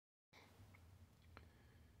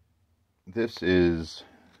This is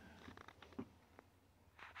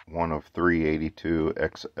one of 382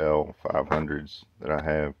 XL500s that I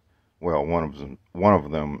have. Well, one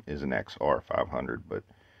of them is an XR500, but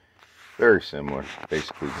very similar,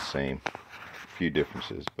 basically the same. A few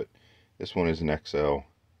differences, but this one is an XL,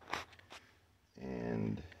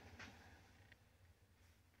 and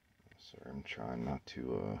sorry, I'm trying not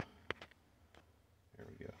to. There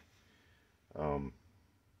we go. I'm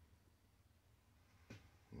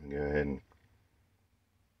gonna go ahead and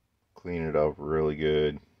clean it up really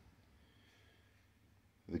good.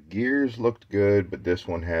 The gears looked good, but this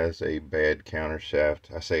one has a bad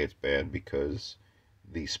countershaft. I say it's bad because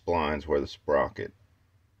the splines where the sprocket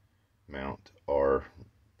mount are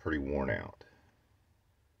pretty worn out.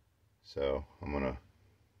 So I'm going to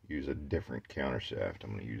use a different countershaft.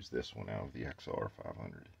 I'm going to use this one out of the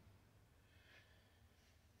XR500.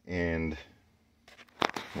 And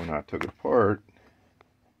when I took it apart,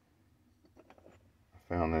 I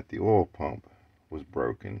found that the oil pump was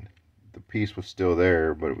broken. The piece was still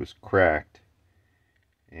there, but it was cracked,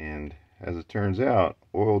 and as it turns out,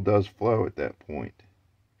 oil does flow at that point.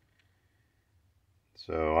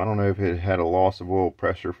 So I don't know if it had a loss of oil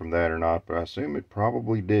pressure from that or not, but I assume it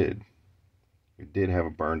probably did. It did have a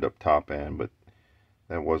burned up top end, but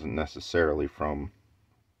that wasn't necessarily from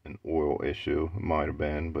an oil issue. It might have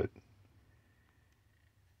been, but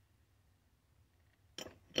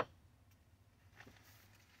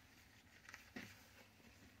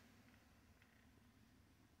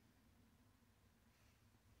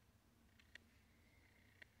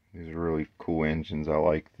these are really cool engines. I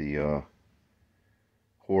like the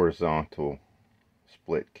horizontal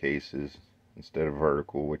split cases instead of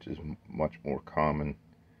vertical, which is much more common.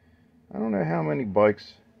 I don't know how many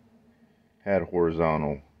bikes had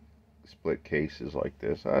horizontal split cases like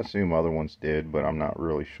this. I assume other ones did, but I'm not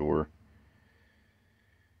really sure.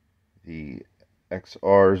 The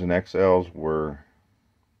XRs and XLs were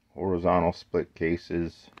horizontal split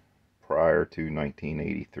cases prior to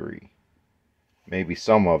 1983. Maybe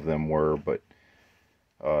some of them were, but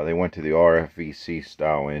they went to the RFVC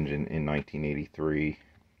style engine in 1983,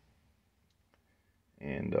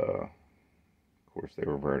 and of course they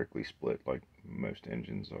were vertically split like most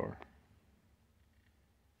engines are.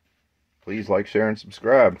 Please like, share, and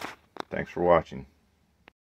subscribe. Thanks for watching.